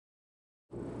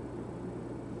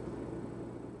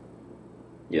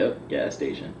Yep, gas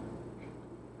station.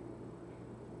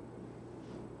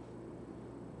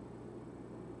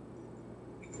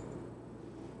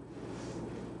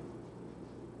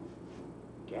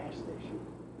 Gas station?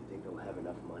 You think they'll have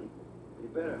enough money? They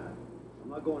better have. I'm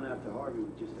not going after Harvey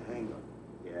with just a handgun.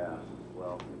 Yeah,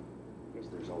 well, I guess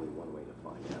there's only one way to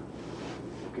find out.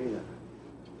 Okay then.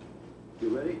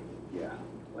 You ready? Yeah.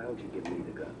 Why don't you give me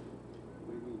the gun?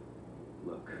 What do you mean?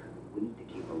 Look, we need to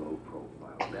keep a low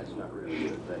profile. That's not really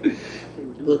your thing.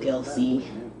 Look, LC.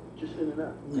 Just in and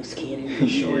out. Loose cannon for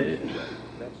short.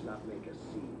 Let's not make a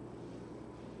scene.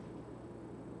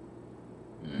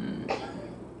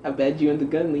 How bad you want the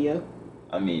gun, Leo?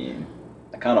 I mean,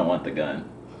 I kind of want the gun.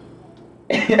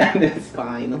 It's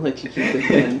fine. I'll let you keep the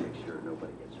gun. Make sure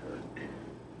nobody gets hurt.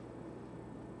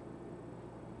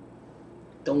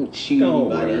 Don't shoot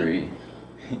Don't anybody. worry.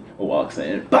 Walks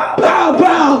in. Bow, bow,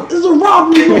 bow! This is a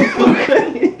robbery!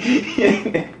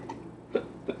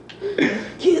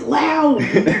 Get loud!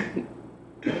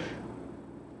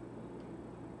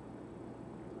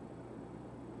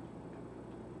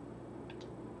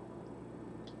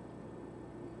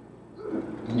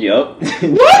 Yup. What?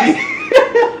 Are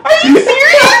you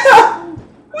serious?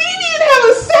 We didn't even have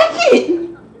a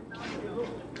second!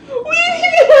 We didn't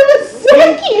even have a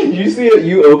second! You see it?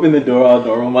 You open the door all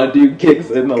normal. My dude kicks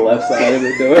in the left side of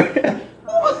the door.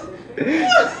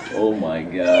 Oh my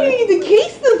god. We didn't need to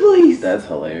case the place! That's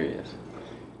hilarious.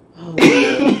 Oh,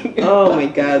 Leo. Oh my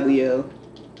god, Leo.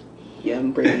 Yeah,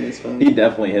 I'm breaking this phone. He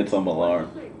definitely hit some alarm.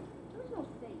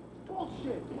 What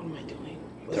am I doing?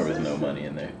 There was no money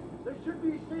in there. There should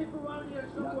be a safe around here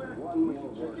somewhere.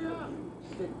 Check it out.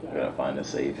 I gotta find a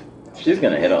safe. She's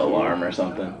gonna hit an alarm or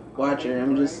something. Watch her, I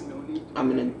just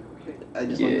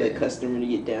want the customer to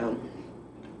get down.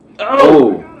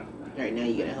 Oh! Alright, now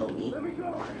you gotta help me. Let me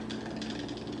go.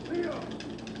 Leo,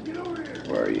 get over here.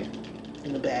 Where are you?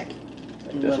 In the back.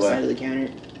 On the This left way? side of the counter.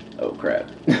 Oh crap.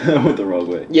 I went the wrong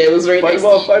way. Yeah, it was right Fight next him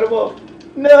off, fight him off.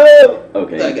 No!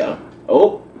 Okay. There you go.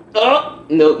 Oh! Oh!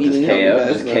 Nope, you Just didn't help me KO.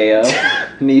 fast Just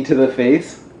enough. KO. Knee to the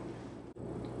face.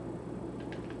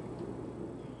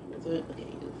 Is it? Okay,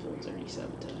 the phone's already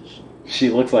sabotaged. She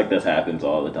looks like this happens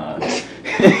all the time.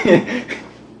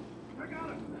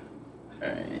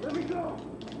 Alright. Let me go.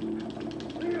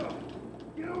 Leo,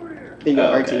 get over here. There you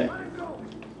go, Oh, RT. okay. Let him go.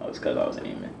 That was because I was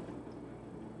aiming.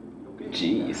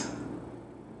 Jeez.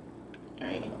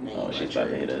 Alright, now Oh, you she's watch about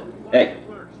her. to hit it. Hey!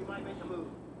 She might make a move.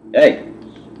 Hey!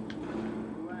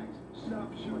 Relax. Stop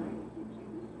shooting.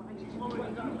 She's loading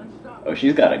a gun. Let's stop. Oh,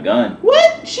 she's got a gun.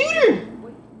 What? Shoot her!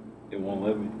 It won't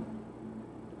let me.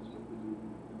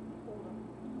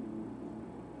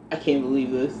 I can't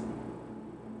believe this.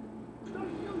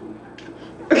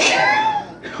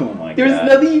 Oh my There's god.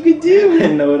 nothing you could I do.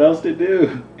 didn't know what else to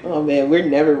do. Oh man, we're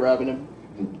never robbing a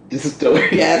Just store.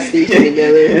 gas station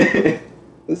together.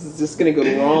 This is just gonna go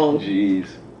wrong. Jeez.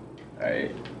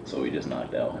 Alright, so we just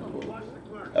knocked out one bull.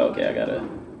 Okay, I gotta.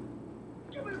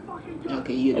 Give me the fucking gun.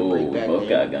 Okay, you had to Oh, break back both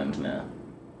there. got guns now.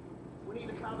 We need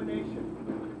a combination.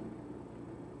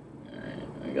 Alright,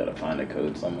 I gotta find a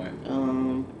code somewhere.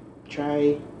 I'll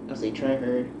say try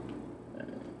her.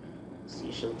 See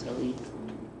if she'll tell you.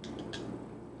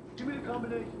 Give me the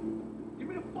combination. Give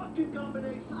me the fucking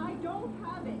combination. I don't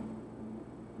have it.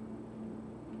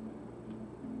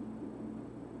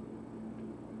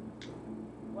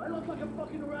 Do I look like I'm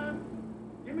fucking around?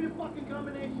 Give me the fucking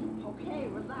combination. Okay,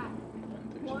 relax.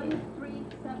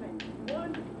 137.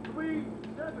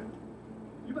 137.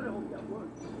 You better hope that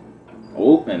works.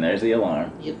 Oh, and there's the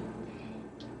alarm. Yep.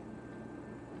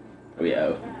 Oh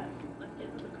yeah. Let's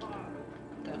get to the car.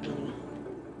 Got money.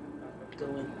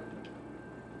 Going.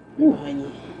 Right behind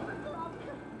you.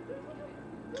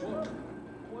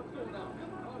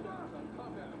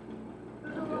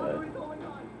 Oh god.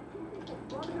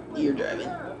 You're driving.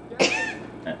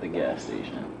 At the gas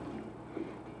station.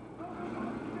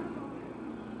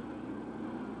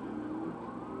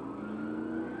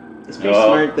 It's pretty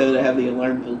smart though to have the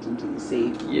alarm built into the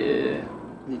safe. Yeah.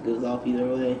 It goes off either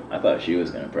way. I thought she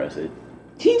was gonna press it.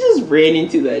 He just ran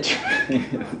into that truck.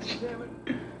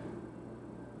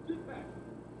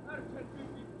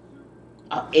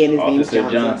 And his name's Officer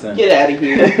Johnson. Johnson. Get out of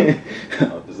here.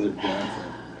 Officer Johnson.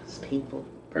 It's painful.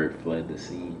 Perk fled the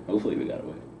scene. Hopefully we got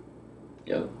away.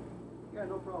 Yo. Yeah,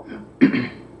 no problem.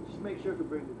 Just make sure to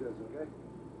bring the goods, okay?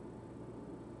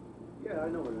 Yeah, I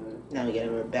know where that is. Now we got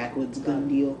a backwoods gun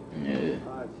deal. Yeah.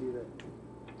 I see that.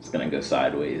 It's gonna go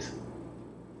sideways.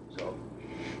 So,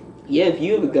 Yeah, if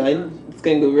you have a gun, it's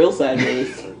gonna go real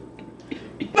sideways.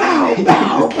 Bow,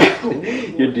 bow, bow.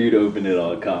 Your dude opened it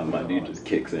all calm. My dude just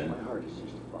kicks in. my heart is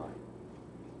just fine.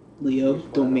 Leo,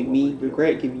 don't make me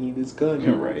regret giving you this gun.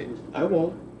 You're right. I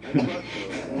won't.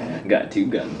 Got 2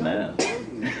 guns now.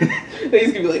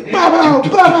 He's gonna be like, bow, bow,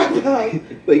 bow, bow.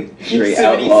 Like, Straight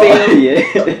Yosemite outlaw. Sam. Yeah.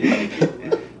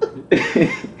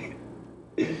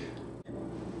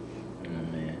 Oh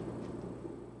man.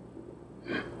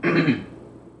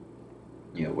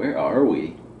 Yeah, where are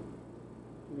we?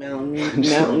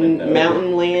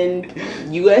 Mountain land,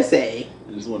 USA.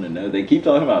 I just want to know. They keep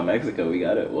talking about Mexico. We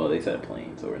got it. Well, they said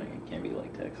plain, so it can't be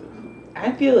like Texas.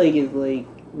 I feel like it's like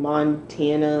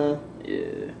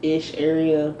Montana-ish Yeah.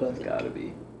 area, but It's gotta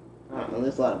be. I don't know.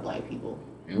 There's a lot of black people.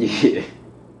 Yeah.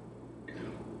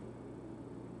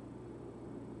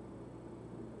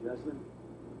 Jasmine,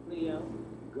 Leo, you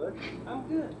good? I'm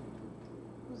good.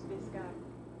 Who's this guy?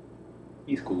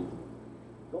 He's cool.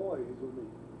 Don't worry, he's with me.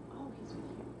 Oh, he's with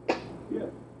you. Yeah.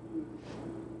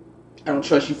 I don't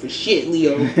trust you for shit,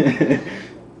 Leo. How nice to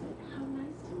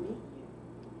meet you.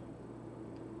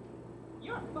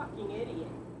 You're a fucking idiot.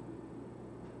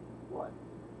 What?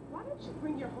 Why don't you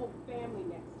bring your whole family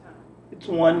next time? It's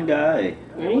one guy.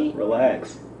 Right?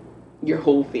 Relax. Your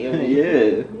whole family.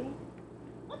 Yeah. Me?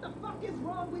 What the fuck is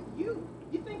wrong with you?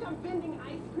 You think I'm vending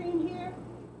ice cream here?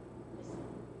 Listen,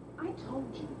 I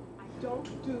told you I don't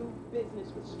do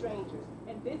business with strangers.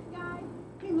 And this guy,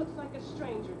 he looks like a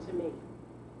stranger to me.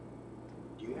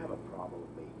 Do you have a problem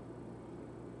with me?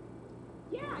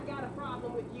 Yeah, I got a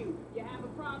problem with you. You have a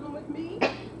problem with me?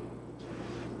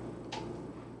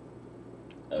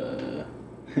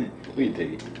 We can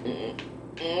take it.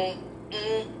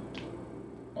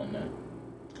 Oh no.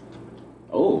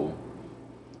 Oh.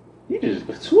 He just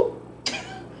swoop. That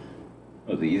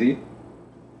was easy.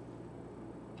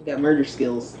 You got murder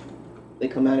skills. They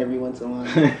come out every once in a while.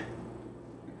 Here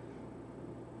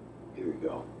you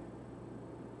go.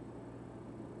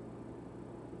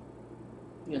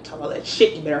 You gonna talk all that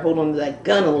shit, you better hold on to that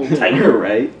gun a little tighter.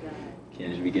 Right?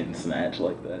 Can't just be getting snatched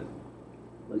like that.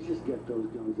 Let's just get those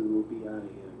guns and we'll be out of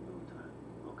here in no time.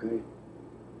 Okay?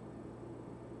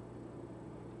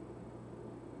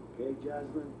 Okay,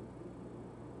 Jasmine?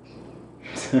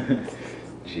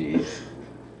 Jeez.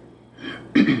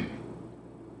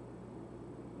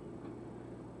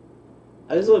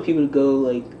 I just want people to go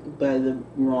like by the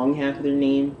wrong half of their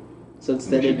name. So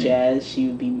instead of Jazz, she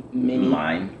would be Minnie.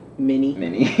 Mine. Minnie.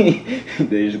 Minnie.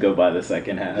 They just go by the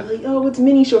second half. They're like, oh, what's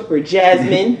Minnie short for?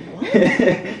 Jasmine.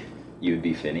 What? You would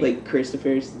be Finny. Like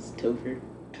Christopher's is Topher.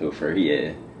 Topher,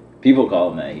 yeah. People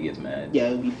call him that, he gets mad. Yeah,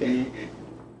 it would be Finny.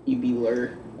 You'd be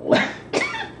Lur.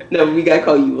 No, we gotta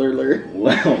call you Lur Lur.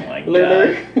 Oh my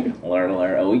Lur. god.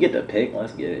 Lur. Oh, we get to pick?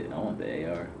 Let's get it. I want the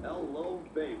AR. Hello,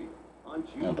 baby. Aren't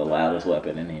I you? want the loudest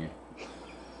weapon in here.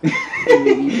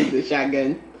 Maybe you took the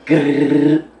shotgun.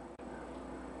 Alright,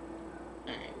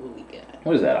 what we got?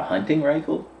 What is that, a hunting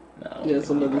rifle? No. Yeah,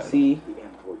 some of the C. The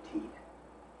M14.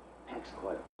 Packs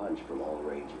quite a punch from all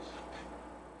ranges.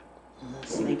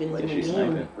 Sniping Is in she the game.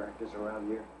 sniping? Practice around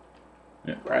here.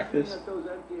 Yeah, practice? At those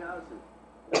empty houses.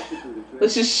 That should do the trick.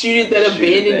 Let's just shoot at that Shoot at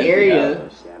abandoned that area.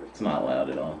 house. It's not loud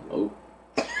at all. Oh.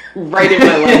 Right in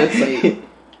my line of sight.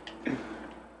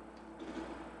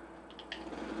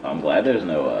 I'm glad there's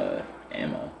no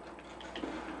ammo.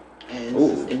 And Ooh.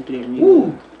 this is infinite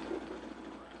reload.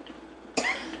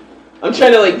 I'm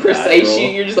trying to like precise roll.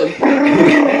 shoot. You're just like.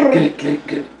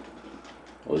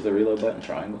 What was the reload button?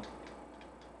 Triangle?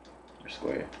 Or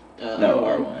square? No,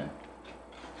 R1.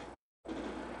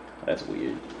 That's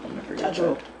weird. I'm gonna forget Touch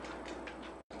roll. that.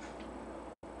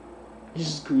 There's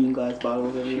just green glass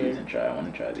bottles Shoot everywhere. and try. I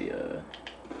want to try the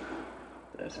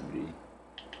SMG.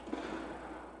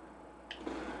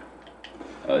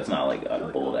 Oh, it's not like a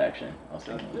bolt action. I was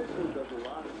thinking. This one does a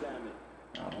lot of damage.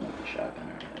 I don't want the shotgun. I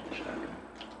already have the shotgun.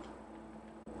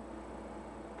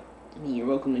 I mean, you're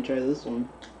welcome to try this one.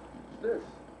 This,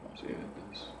 Let's see what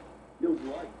this. you'll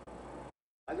like.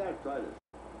 I gotta try this.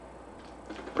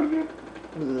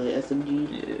 Was it the SMG?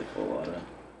 Yeah, full auto.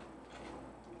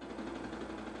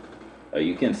 Oh,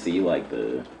 you can see like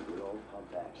the Good old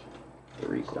pump action.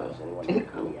 recoil. Stops anyone from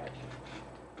coming at you.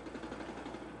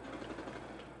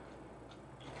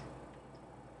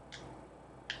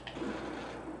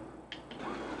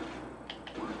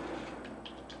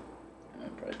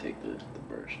 I'd probably take the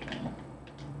burst one.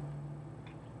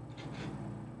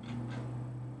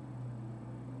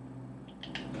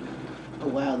 Oh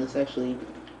wow, this actually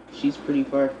shoots pretty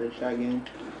far for a shotgun.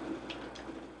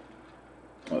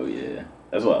 Oh yeah,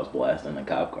 that's what I was blasting the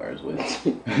cop cars with.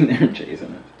 They're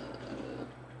chasing us.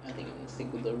 I think I'm gonna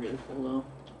stick with the rifle though.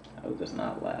 I was just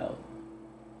not loud.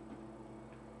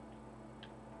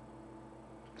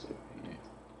 It's over here.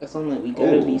 That's something that we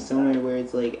gotta Oh. be somewhere where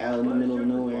it's like out in the middle of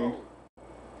nowhere.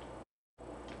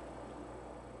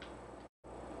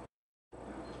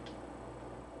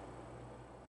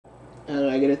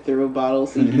 I gotta throw a bottle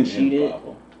so you can shoot it.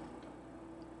 Bottle.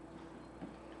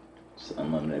 Just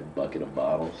unlimited bucket of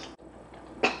bottles.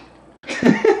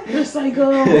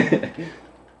 Recycle!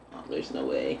 Oh, there's no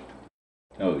way.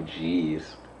 Oh, jeez.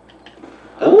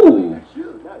 Ooh!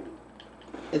 Shoot, now you.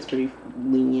 It's pretty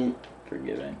lenient.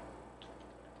 Forgiving.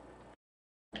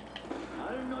 I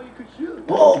didn't know you could shoot.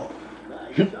 Whoa!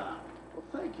 Nice shot. Well,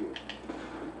 thank you.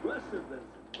 Impressive,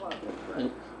 Vincent. Wow, that's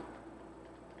practice.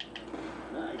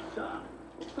 Nice shot.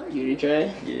 Well, thank You you. ready to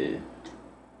try? Yeah.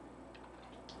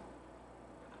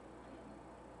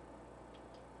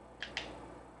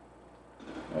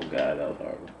 Oh god, that was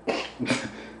horrible.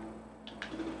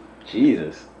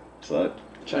 Jesus. Suck.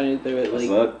 Trying to throw it, like,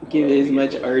 suck. give it as Oh,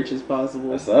 much yeah. arch as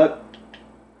possible. I suck.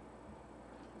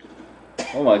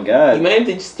 Oh my god. You might have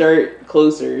to start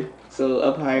closer, so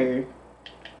up higher.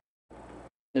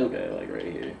 Nope. Okay, like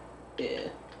right here. Yeah.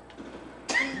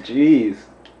 Jeez.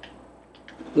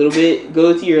 A little bit.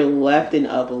 Go to your left and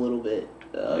up a little bit.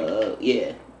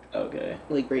 Yeah. Okay.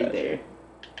 Like right Gotcha. there.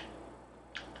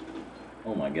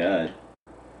 Oh my god.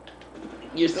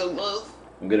 You're so close.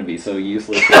 I'm gonna be so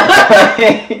useless.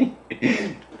 There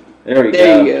we go.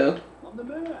 There you go. I'm the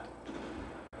man.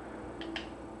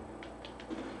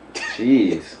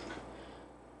 Jeez.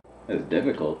 That's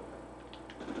difficult.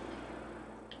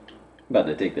 I'm about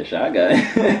to take the shotgun.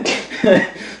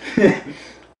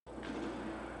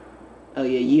 Oh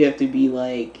yeah, you have to be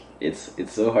like. It's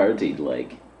so hard to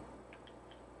like.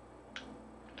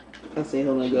 I'll say,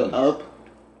 hold on, go Jeez. up.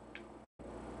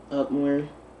 Up more.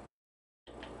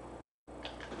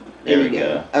 There we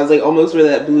go. I was like almost where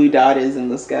that blue dot is in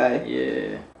the sky.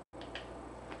 Yeah.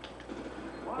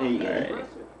 There you go. Alright.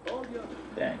 Impressive. Oh, yeah.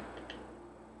 Dang.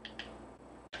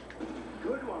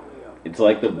 Good one, Leo. It's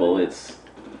like the bullets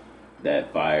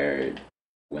that fired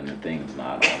when the thing's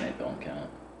not on it don't count.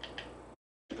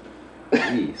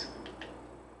 Jeez.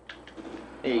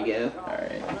 There you go.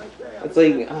 Alright. It's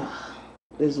like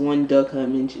there's one duck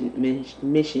hunt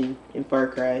mission in Far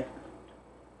Cry,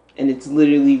 and it's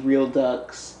literally real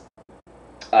ducks.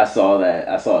 I saw that.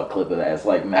 I saw a clip of that. It's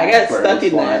like I mad got birds stuck in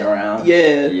flying that. around.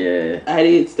 Yeah. Yeah. I had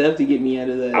to get stuff to get me out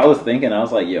of that. I was thinking, I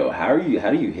was like, yo, how do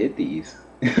you hit these?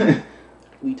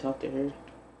 We talked to her.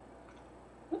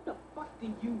 What the fuck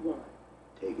do you want?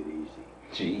 Take it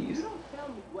easy. You Jeez. don't tell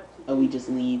me what to do. Oh, we just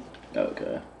leave.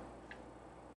 Okay.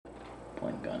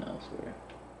 Point gun elsewhere.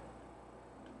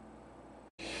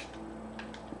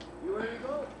 You ready to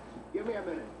go? Give me a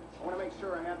minute. I want to make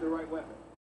sure I have the right weapon.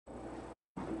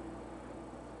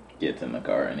 Gets in the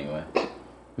car anyway.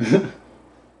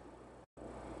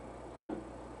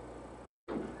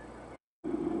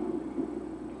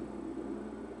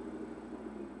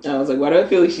 I was like, why do I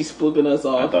feel like she's flipping us I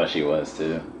off? thought she was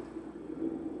too.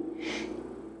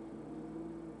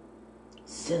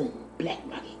 Selling black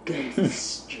market guns is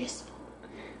stressful.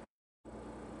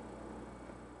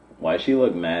 Why she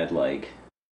look mad like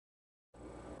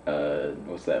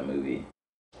what's that movie?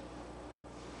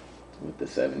 With the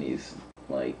 70s,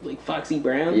 like Like Foxy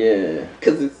Brown? yeah.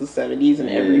 Because it's the 70s and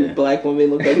every Yeah. black woman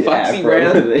looked like Foxy Afro,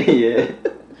 Brown. yeah.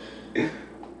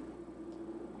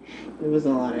 There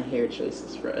wasn't a lot of hair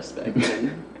choices for us back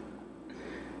then.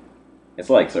 It's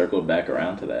like circled back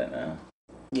around to that now.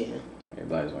 Yeah.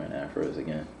 Everybody's wearing afros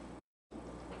again.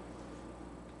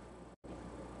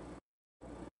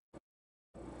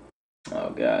 Oh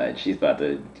god, she's about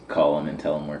to call him and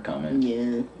tell him we're coming.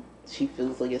 Yeah. She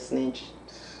feels like a snitch.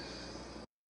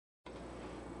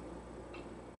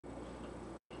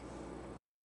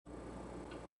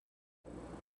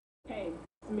 Hey,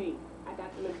 it's me. I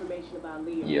got some information about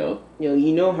Leo. Yup. Yo,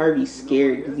 you know Harvey's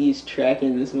scared because he's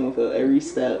tracking this mofo every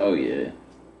step. Oh yeah.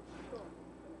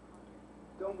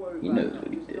 Don't worry He about knows it. what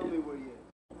he Just did. tell me where he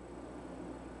is.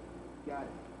 Got it.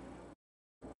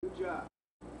 Good job.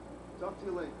 Talk to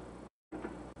you later.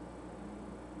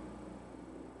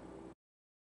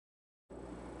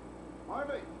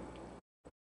 Harvey!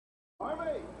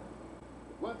 Harvey!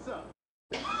 What's up?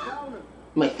 Found him.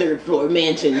 My third floor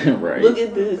mansion. Right. Look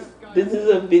at this. This is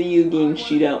a video game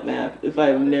shootout map if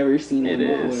I've never seen It one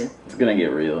is. before. It's gonna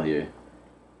get real here.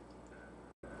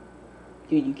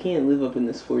 Dude, you can't live up in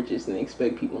this fortress and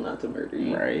expect people not to murder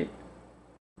you. Right.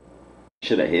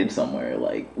 Should have hid somewhere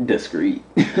like discreet.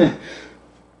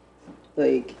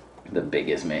 Like, The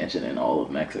biggest mansion in all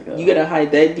of Mexico. you gotta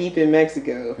hide that deep in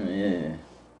Mexico. Yeah.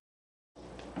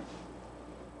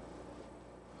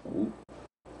 Ooh.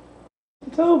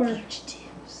 It's over.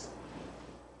 Fugitives.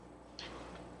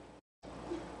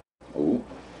 Ooh.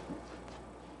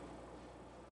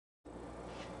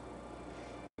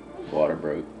 Water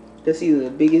broke. That's either the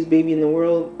biggest baby in the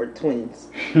world or twins.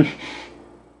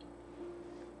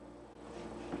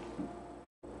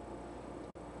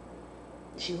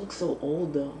 She looks so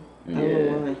old though. I Yeah.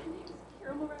 don't know why.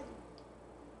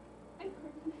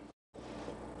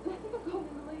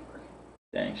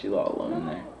 Dang, she's all alone in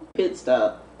there. Pit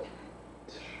stop.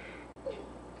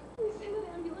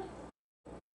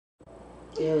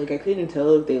 Yeah, like I couldn't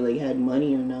tell if they like had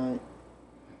money or not.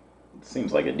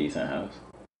 Seems like a decent house.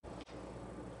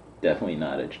 Definitely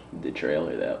not the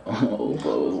trailer that old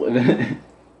Flo was living in.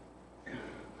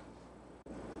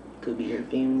 Could be her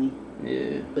family.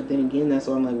 Yeah. But then again, that's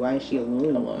why I'm like, why is she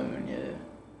alone? Alone, yeah.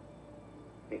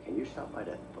 Hey, can you stop by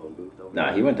that phone booth over Nah,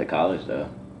 there? he went to college though.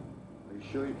 Are you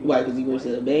sure you can Why? Because he works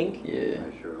at a bank? Yeah.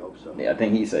 I sure hope so. Yeah, I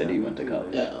think he said he went to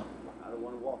college. No. I don't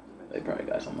want to walk the They probably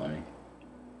got some money.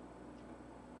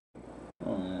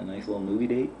 Oh, a nice little movie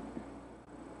date.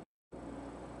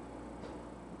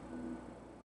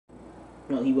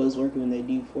 No, he was working when they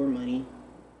do for money.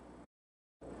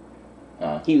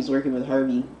 Oh. He was working with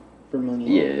Harvey for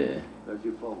money. Yeah. There's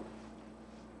your phone.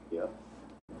 Yep.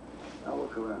 I'll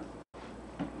look around.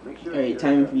 Make sure. Alright,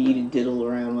 time for you to diddle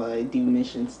around while I do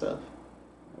mission stuff.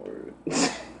 Word.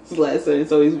 This last time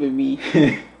it's always been me.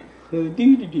 Do.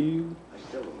 I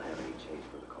still don't have any change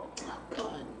for the call. Oh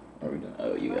god. What are we doing?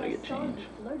 Oh, you gotta get change.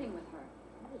 Flirting with her.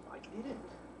 I didn't.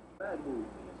 Bad move.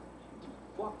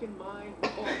 Fucking mind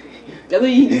talking. I thought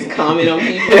you just comment on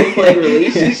people's like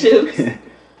relationships.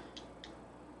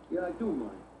 Yeah, I do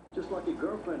mind. Just like your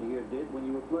girlfriend here did when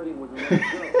you were flirting with another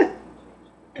girl.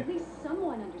 At least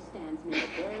someone understands me.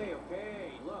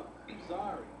 Okay, look, I'm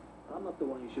sorry. I'm not the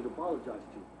one you should apologize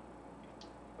to.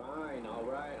 Fine,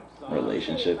 alright, I'm sorry.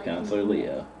 Relationship counselor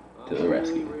Leo to the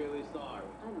rescue. Really sorry.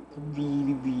 I don't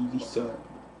Really sorry.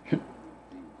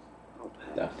 I'll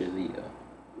pass. Dr. Leo.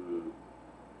 Mm,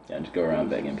 Yeah, just go around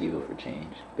begging people for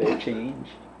change. Better change.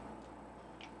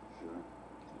 sure.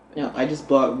 No, I just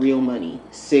bought real money.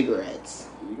 Cigarettes.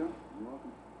 Here you go. You're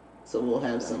welcome. So we'll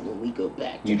have some when we go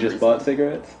back to You just prison. bought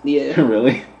cigarettes? Yeah.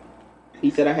 Really? He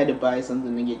said I had to buy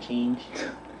something to get change.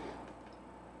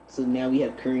 So now we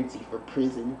have currency for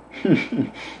prison.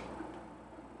 In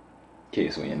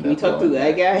case we end Can we up talk to going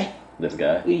that back. guy? This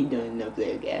guy? What are you doing up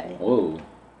there, guy? Whoa.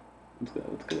 What's good?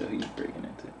 What's good? Who you breaking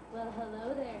into? Well,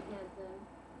 hello there, handsome.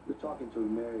 You're talking to a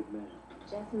married man.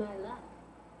 Just my luck.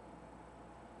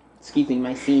 Excuse me,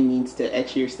 my scene needs to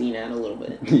etch your scene out a little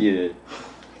bit. Yeah.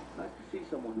 Nice to see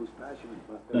someone who's passionate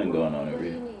about their Nothing work. going on What over do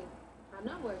you here. mean? I'm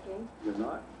not working. You're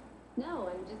not? No,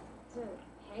 I'm just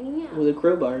hanging out. With a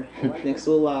crowbar next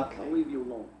to a lock. I'll leave you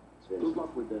alone. Good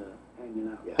luck with the hanging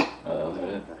out. Yeah.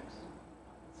 Yeah. Thanks.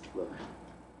 Look,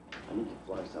 I need to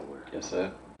fly somewhere. Yes, sir.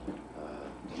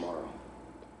 Tomorrow.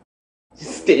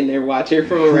 Just standing there watching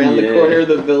from around the Yeah. corner of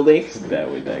the building. It's that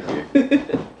way back here.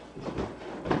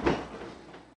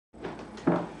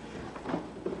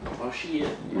 Oh shit.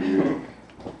 Yeah.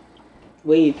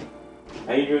 Wait.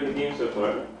 How you doing the game so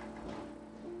far?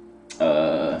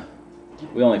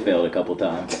 We only failed a couple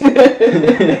times.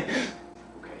 Okay.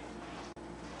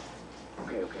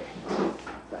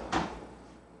 Thanks.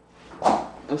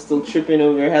 I'm still tripping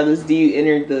over how this dude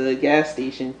entered the gas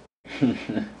station.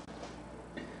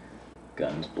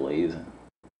 Guns blazing.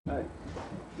 Hey,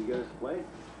 you guys play?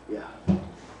 Yeah.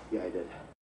 Yeah, I did.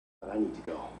 But I need to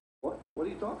go. What? What are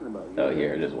you talking about? Oh,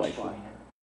 here it is, wife. Fine.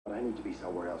 But I need to be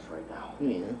somewhere else right now.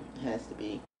 Yeah, it has to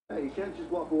be. Hey, you can't just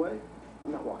walk away.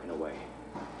 I'm not walking away.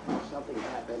 Something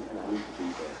happened and I need to be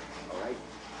there. Alright?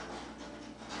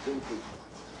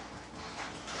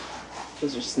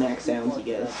 Those are snack sounds, you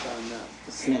guys.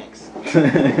 Snacks.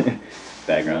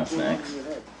 Background snacks.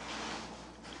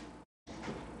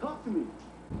 Talk to me.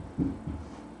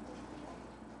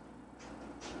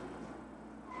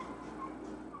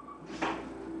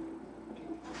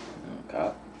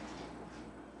 Cop.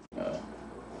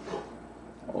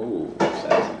 Oh,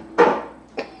 assassin.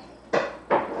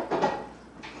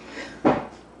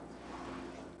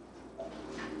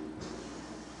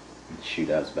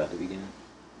 Shootout's about to begin.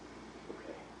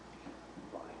 Okay.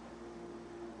 Fine.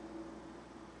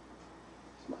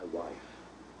 It's my wife.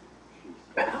 She's...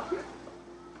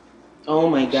 Oh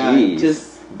my god. Jeez. Just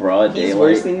Broad he's daylight.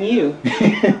 worse than you.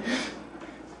 It's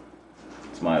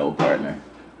my old partner.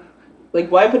 Like,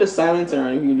 why put a silencer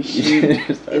on if you're gonna shoot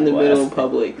Just start in the middle of blasting.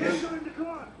 public? Let's go in the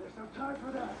car. There's no time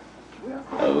for that. We have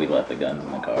to... Oh, we left the guns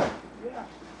in the car. Yeah.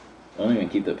 Don't even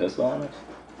keep the pistol on us?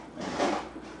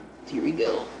 Here we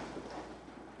go.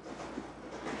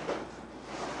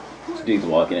 This dude's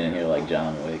walking in here like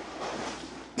John Wick.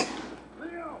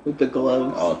 Leo, With the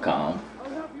gloves. All calm. I'll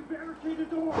help you barricade the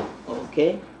door.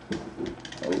 Okay.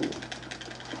 Oh.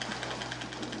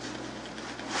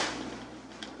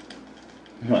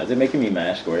 Why is it making me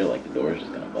mash square like the door's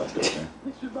just gonna bust open?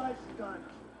 This device is done.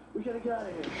 We gotta get out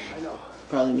of here. I know.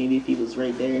 Probably maybe if he was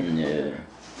right there. Yeah.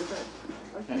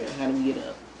 Alright, how do we get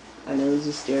up? I know there's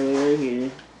a stairway right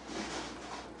here.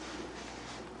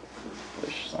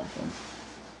 Push something.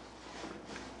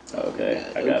 Okay,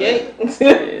 I got okay. it.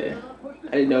 Yeah.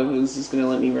 I didn't know if it was just gonna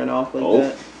let me run off like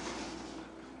that.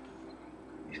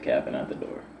 He's capping at the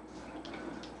door.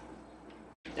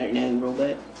 Alright, now we roll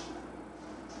back.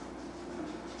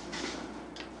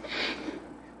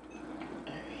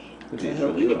 Alright. He's How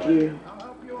do we really get hard. here? I'll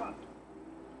help you up.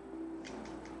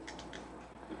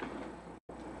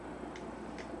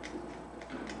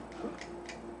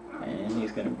 And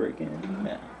he's gonna break in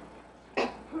now.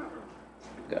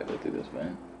 Gotta go through this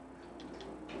vent.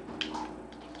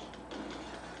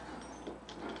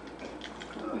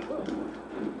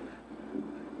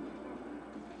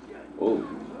 Oh.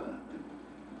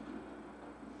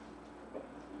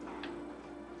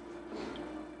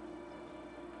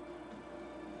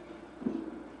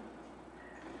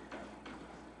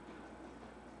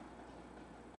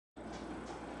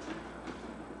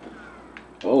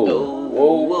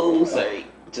 Oh, whoa, sorry.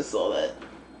 Just saw that.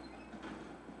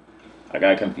 I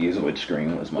got confused which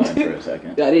screen was mine for a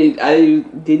second. I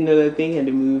didn't know that thing had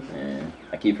to move. Yeah,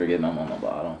 I keep forgetting I'm on the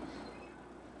bottom.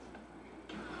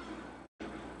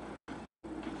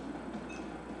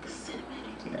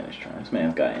 Man, this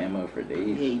man's got ammo for Yeah,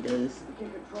 days. he does. We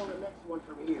can control the next one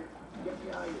from here. Get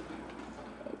behind it.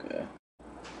 Okay.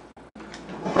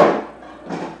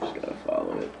 Just gotta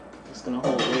follow it. Just gonna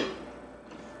hold it.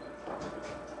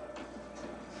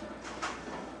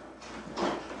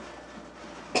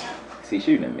 Is he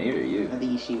shooting at me or you? I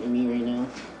think he's shooting me right now.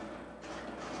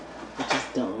 Which is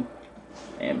dumb.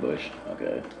 Ambush.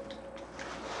 Okay.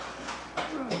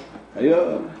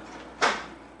 Yeah.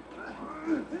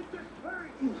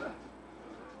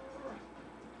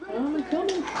 I'm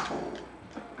coming.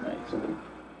 Nice.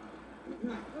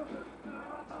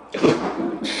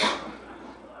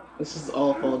 This is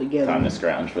all fall together. Time to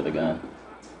scrounge for the gun.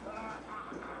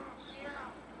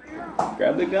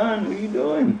 Grab the gun. What are you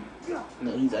doing?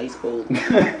 No, he's ice cold.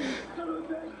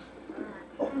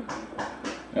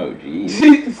 Oh,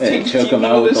 jeez. They choke him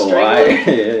out with the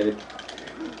wire.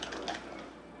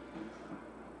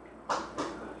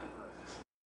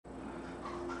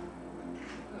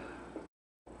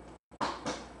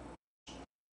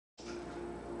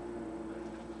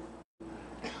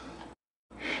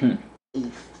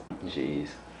 Jeez.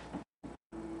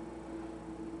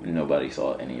 Nobody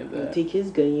saw any of that. Take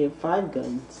his gun, you have 5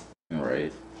 guns.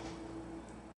 Right.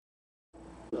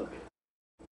 Look,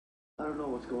 I don't know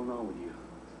what's going on with you,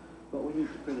 but we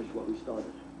need to finish what we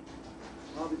started.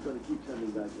 Bobby's gonna keep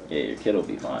sending guys like Yeah, your kid will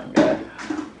be fine, guy.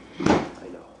 I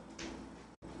know.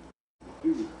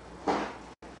 Dude, so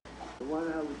why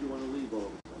the hell would you want to leave all of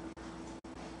a sudden?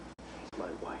 It's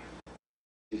my wife.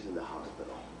 She's in the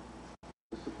hospital.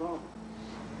 What's the problem?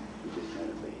 We just had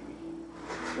a baby.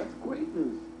 That's great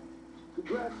news.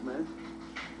 Congrats, man.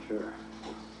 Sure.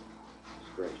 It's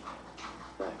great.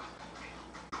 Thanks.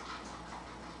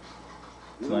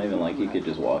 It's not even like he could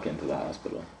just walk into the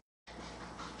hospital.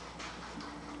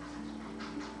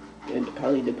 It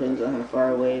probably depends on how far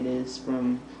away it is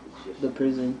from the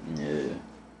prison. Yeah. It's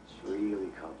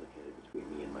really complicated between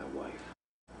me and my wife.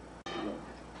 Look,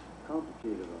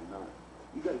 complicated or not,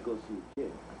 you gotta go see your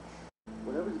kid.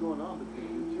 Whatever's going on between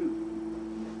you two,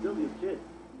 it's still your kid.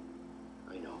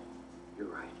 I know. You're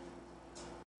right.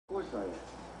 Of course I am.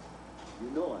 You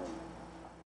know I am.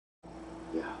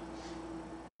 Yeah.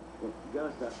 Look, you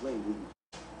gotta stop playing, didn't you?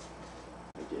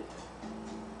 I did.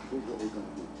 Here's what we're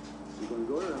gonna do. We're gonna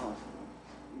go to the hospital.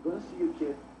 You're gonna see your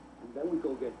kid, and then we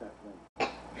go get that plane.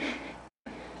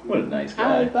 What a nice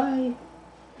Hi, guy. bye.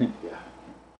 Yeah.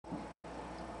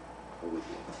 I'm with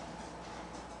you.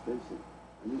 Vincent,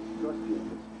 I need to trust you on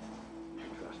this.